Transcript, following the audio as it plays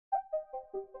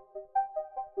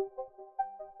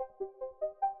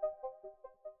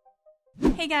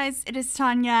Hey guys, it is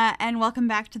Tanya, and welcome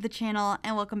back to the channel,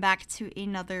 and welcome back to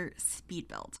another speed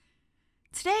build.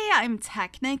 Today I'm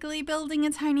technically building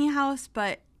a tiny house,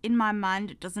 but in my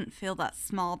mind it doesn't feel that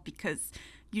small because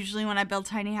usually when I build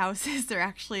tiny houses they're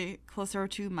actually closer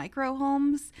to micro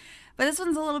homes. But this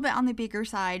one's a little bit on the bigger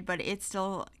side, but it's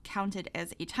still counted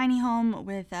as a tiny home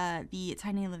with the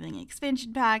tiny living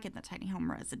expansion pack and the tiny home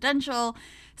residential.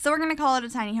 So we're going to call it a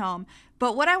tiny home.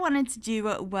 But what I wanted to do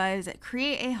was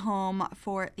create a home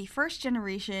for the first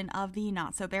generation of the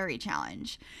Not So Berry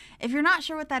challenge. If you're not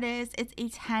sure what that is, it's a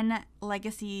 10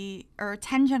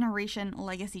 generation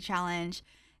legacy challenge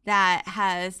that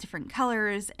has different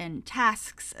colors and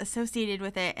tasks associated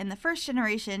with it. And the first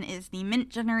generation is the mint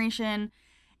generation.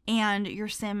 And your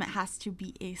sim has to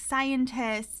be a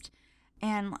scientist.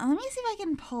 And let me see if I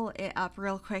can pull it up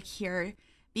real quick here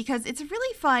because it's a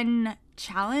really fun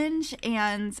challenge.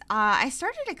 And I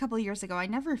started a couple years ago. I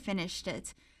never finished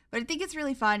it, but I think it's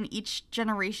really fun. Each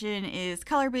generation is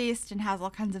color-based and has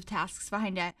all kinds of tasks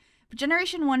behind it. But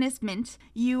Generation 1 is Mint.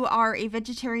 You are a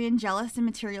vegetarian, jealous, and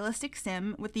materialistic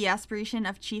sim with the aspiration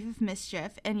of Chief of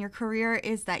Mischief, and your career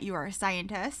is that you are a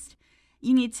scientist.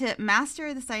 You need to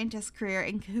master the scientist career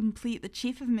and complete the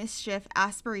Chief of Mischief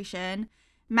aspiration,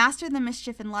 master the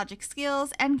mischief and logic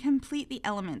skills, and complete the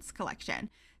elements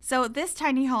collection. So this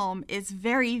tiny home is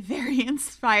very, very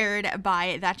inspired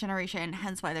by that generation,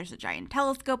 hence why there's a giant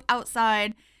telescope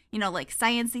outside, you know, like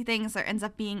sciencey things. There ends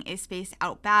up being a space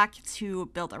out back to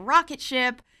build a rocket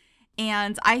ship.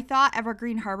 And I thought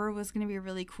Evergreen Harbor was going to be a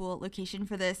really cool location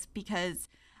for this because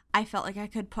I felt like I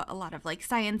could put a lot of like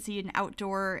sciencey and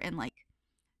outdoor and like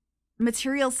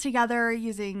materials together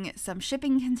using some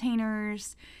shipping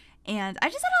containers, and I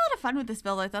just had a lot of fun with this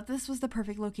build. I thought this was the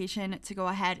perfect location to go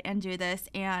ahead and do this,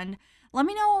 and let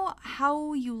me know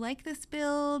how you like this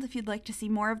build, if you'd like to see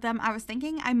more of them. I was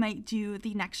thinking I might do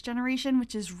the next generation,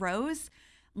 which is Rose,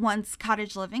 once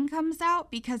Cottage Living comes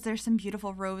out, because there's some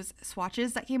beautiful Rose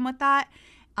swatches that came with that.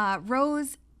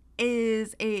 Rose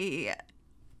is a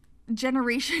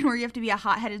generation where you have to be a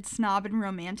hot-headed snob and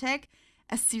romantic,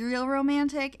 a serial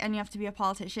romantic, and you have to be a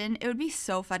politician. It would be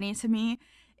so funny to me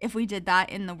if we did that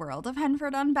in the world of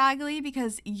Henford on Bagley,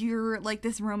 because you're like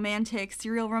this romantic,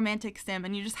 serial romantic sim,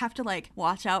 and you just have to like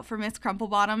watch out for Miss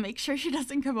Crumplebottom, make sure she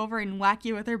doesn't come over and whack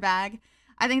you with her bag.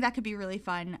 I think that could be really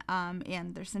fun,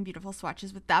 and there's some beautiful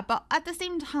swatches with that. But at the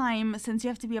same time, since you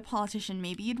have to be a politician,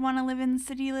 maybe you'd want to live in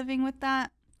city living with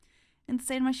that and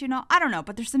stay in my shoe. No, I don't know,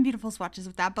 but there's some beautiful swatches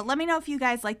with that. But let me know if you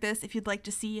guys like this, if you'd like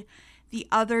to see the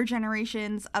other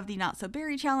generations of the Not So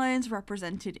Berry challenge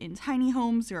represented in tiny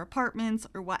homes or apartments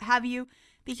or what have you,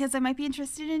 because I might be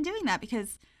interested in doing that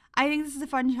because I think this is a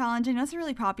fun challenge. I know it's a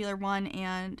really popular one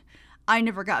and I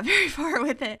never got very far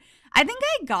with it. I think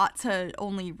I got to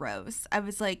only Rose. I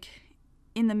was like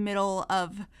in the middle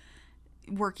of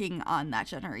working on that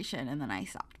generation and then I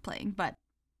stopped playing, but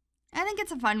I think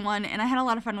it's a fun one, and I had a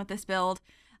lot of fun with this build.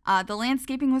 The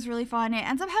landscaping was really fun. It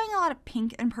ends up having a lot of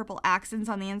pink and purple accents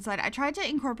on the inside. I tried to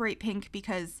incorporate pink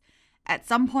because at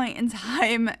some point in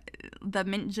time, the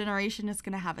Mint generation is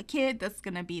going to have a kid. That's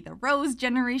going to be the Rose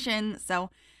generation. So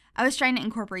I was trying to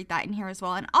incorporate that in here as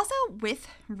well. And also with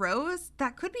Rose,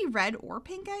 that could be red or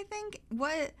pink, I think.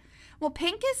 Well,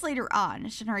 pink is later on,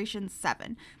 Generation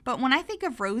 7. But when I think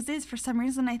of roses, for some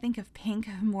reason, I think of pink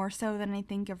more so than I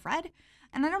think of red.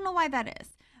 And I don't know why that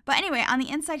is. But anyway, on the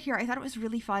inside here, I thought it was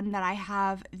really fun that I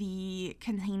have the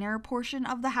container portion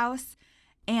of the house.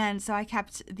 And so I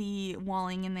kept the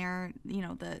walling in there, you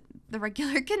know, the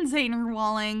regular container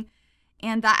walling.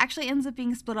 And that actually ends up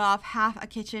being split off, half a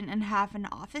kitchen and half an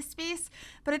office space.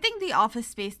 But I think the office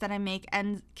space that I make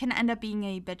can end up being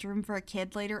a bedroom for a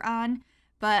kid later on.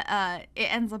 But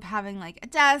it ends up having like a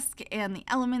desk and the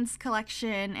elements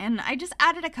collection. And I just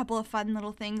added a couple of fun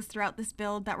little things throughout this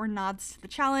build that were nods to the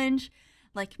challenge,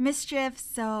 like mischief.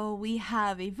 So we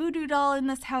have a voodoo doll in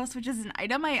this house, which is an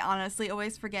item I honestly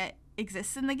always forget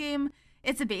exists in the game.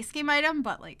 It's a base game item,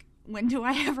 but like when do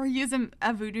I ever use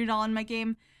a voodoo doll in my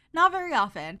game? Not very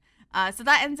often. So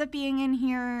that ends up being in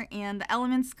here. And the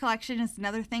elements collection is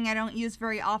another thing I don't use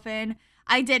very often.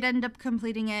 I did end up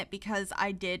completing it because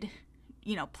I did,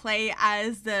 you know, play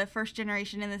as the first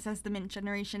generation and this as the Mint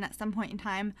generation at some point in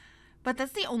time. But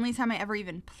that's the only time I ever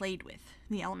even played with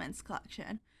the elements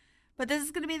collection. But this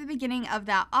is going to be the beginning of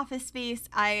that office space.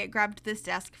 I grabbed this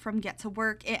desk from Get to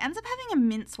Work. It ends up having a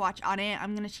mint swatch on it.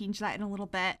 I'm going to change that in a little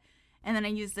bit. And then I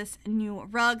use this new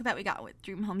rug that we got with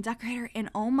Dream Home Decorator. And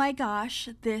oh my gosh,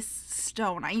 this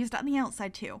stone. I used it on the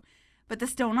outside too. But the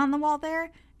stone on the wall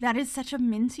there, That is such a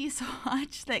minty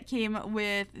swatch that came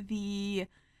with the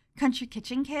Country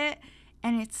Kitchen kit,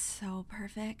 and it's so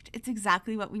perfect. It's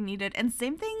exactly what we needed. And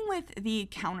same thing with the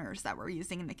counters that we're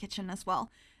using in the kitchen as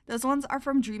well. Those ones are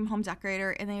from Dream Home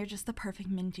Decorator, and they are just the perfect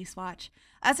minty swatch.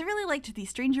 I also really liked the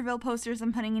Strangerville posters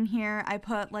I'm putting in here. I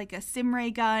put like a sim ray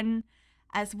gun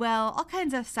as well, all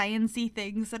kinds of science-y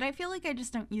things that I feel like I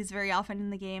just don't use very often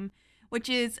in the game, which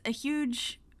is a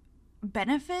huge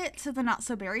benefit to the Not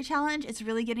So Berry challenge. It's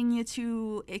really getting you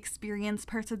to experience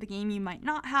parts of the game you might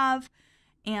not have,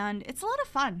 and it's a lot of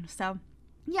fun. So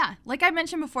yeah, like I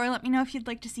mentioned before, let me know if you'd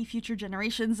like to see future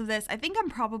generations of this. I think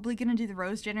I'm probably going to do the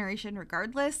Rose generation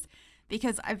regardless,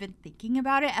 because I've been thinking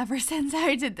about it ever since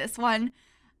I did this one.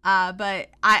 But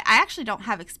I actually don't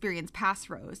have experience past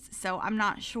Rose, so I'm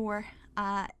not sure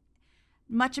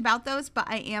much about those, but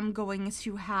I am going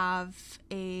to have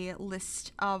a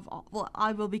list of, well,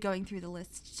 I will be going through the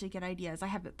list to get ideas. I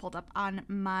have it pulled up on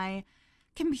my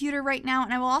computer right now,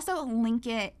 and I will also link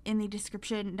it in the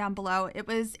description down below. It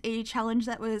was a challenge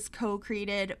that was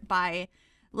co-created by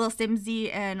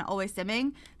lilsimsie and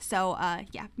AlwaySimming, so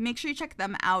yeah, make sure you check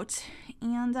them out.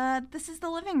 And this is the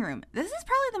living room. This is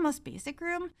probably the most basic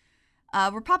room.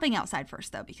 We're popping outside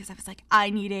first though, because I was like, I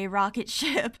need a rocket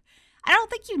ship. I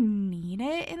don't think you need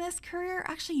it in this career.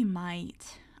 Actually, you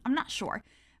might. I'm not sure,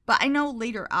 but I know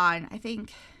later on, I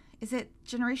think, is it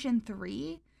Generation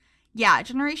 3? Yeah,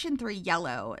 Generation 3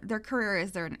 Yellow, their career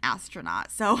is they're an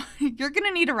astronaut, so you're going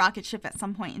to need a rocket ship at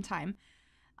some point in time.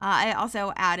 I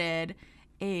also added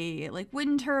a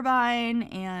wind turbine,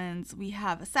 and we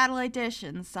have a satellite dish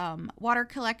and some water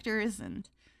collectors and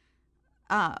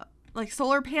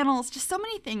solar panels, just so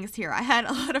many things here. I had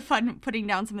a lot of fun putting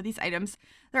down some of these items.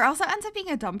 There also ends up being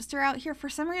a dumpster out here. For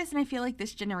some reason, I feel like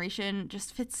this generation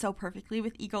just fits so perfectly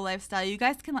with eco lifestyle. You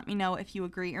guys can let me know if you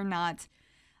agree or not.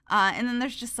 And then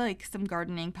there's just some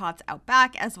gardening pots out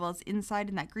back as well as inside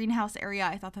in that greenhouse area.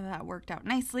 I thought that worked out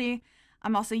nicely.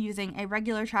 I'm also using a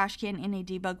regular trash can and a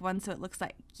debug one, so it looks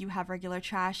like you have regular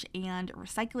trash and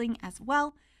recycling as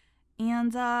well.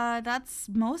 And that's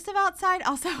most of outside.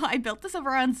 Also, I built this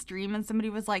over on stream and somebody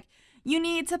was like, you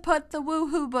need to put the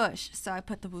woohoo bush. So I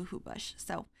put the woohoo bush.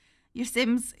 So your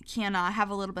Sims can have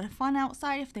a little bit of fun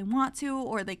outside if they want to,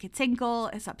 or they could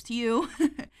tinkle. It's up to you.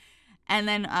 And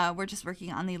then we're just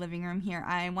working on the living room here.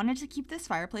 I wanted to keep this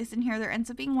fireplace in here. There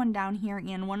ends up being one down here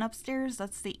and one upstairs.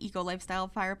 That's the eco lifestyle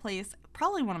fireplace.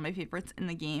 Probably one of my favorites in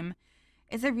the game.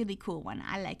 It's a really cool one.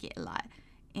 I like it a lot.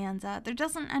 And there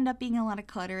doesn't end up being a lot of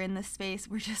clutter in this space.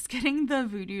 We're just getting the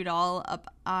voodoo doll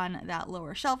up on that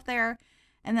lower shelf there.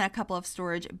 And then a couple of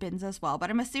storage bins as well.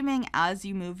 But I'm assuming as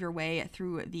you move your way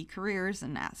through the careers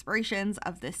and aspirations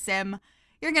of this sim,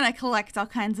 you're going to collect all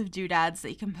kinds of doodads that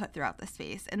you can put throughout the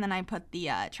space. And then I put the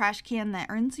trash can that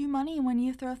earns you money when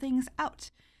you throw things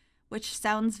out, which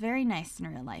sounds very nice in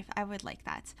real life. I would like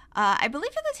that. I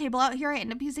believe for the table out here, I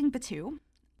end up using Batu.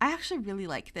 I actually really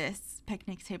like this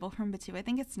picnic table from Batu. I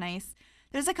think it's nice.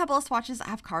 There's a couple of swatches that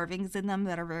have carvings in them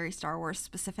that are very Star Wars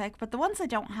specific, but the ones that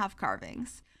don't have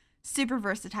carvings, super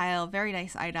versatile, very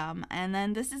nice item. And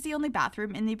then this is the only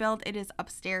bathroom in the build. It is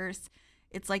upstairs.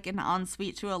 It's like an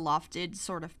ensuite to a lofted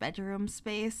sort of bedroom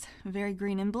space, very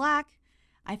green and black.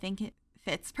 I think it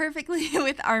fits perfectly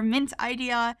with our mint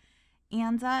idea.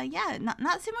 And yeah,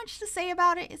 not too much to say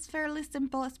about it. It's fairly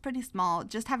simple. It's pretty small.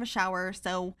 Just have a shower.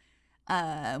 So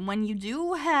when you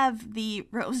do have the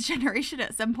Rose generation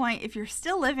at some point, if you're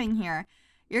still living here,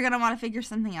 you're going to want to figure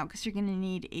something out because you're going to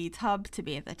need a tub to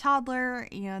bathe the toddler.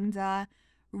 And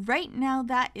right now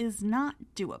that is not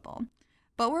doable.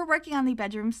 But we're working on the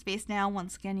bedroom space now,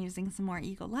 once again using some more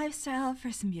eco lifestyle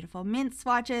for some beautiful mint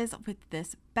swatches with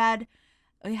this bed.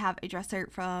 We have a dresser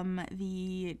from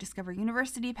the Discover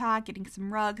University pack, getting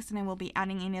some rugs, and I will be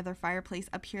adding another fireplace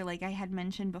up here like I had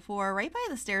mentioned before, right by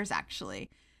the stairs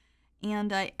actually.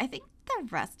 And I think the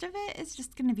rest of it is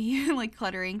just going to be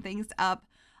cluttering things up.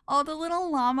 Oh, the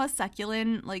little llama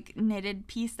succulent knitted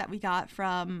piece that we got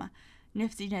from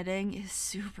Nifty Knitting is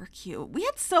super cute. We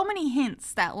had so many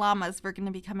hints that llamas were going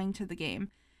to be coming to the game,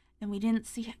 and we didn't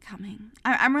see it coming.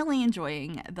 I'm really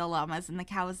enjoying the llamas and the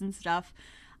cows and stuff.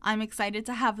 I'm excited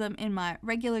to have them in my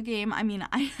regular game. I mean,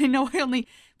 I know I only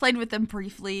played with them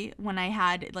briefly when I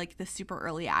had the super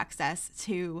early access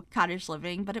to Cottage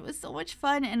Living, but it was so much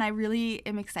fun, and I really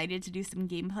am excited to do some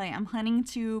gameplay. I'm planning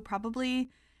to probably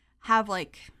have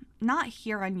not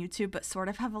here on YouTube, but sort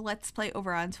of have a Let's Play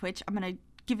over on Twitch. I'm going to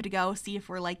give it a go, see if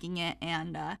we're liking it,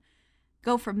 and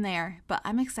go from there. But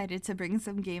I'm excited to bring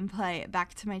some gameplay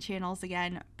back to my channels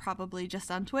again, probably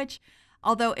just on Twitch.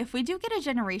 Although if we do get a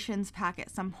Generations pack at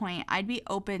some point, I'd be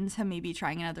open to maybe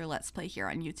trying another Let's Play here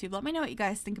on YouTube. Let me know what you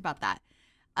guys think about that.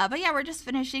 But yeah, we're just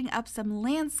finishing up some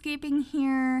landscaping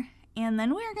here, and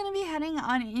then we're going to be heading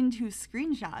on into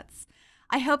screenshots.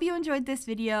 I hope you enjoyed this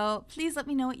video. Please let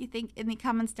me know what you think in the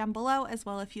comments down below, as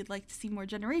well if you'd like to see more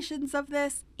generations of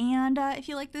this. And if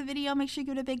you like the video, make sure you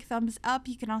give it a big thumbs up.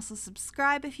 You can also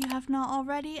subscribe if you have not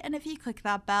already, and if you click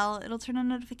that bell, it'll turn on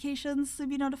notifications so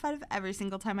you'll be notified of every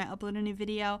single time I upload a new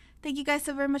video. Thank you guys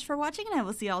so very much for watching, and I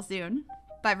will see y'all soon.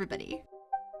 Bye everybody.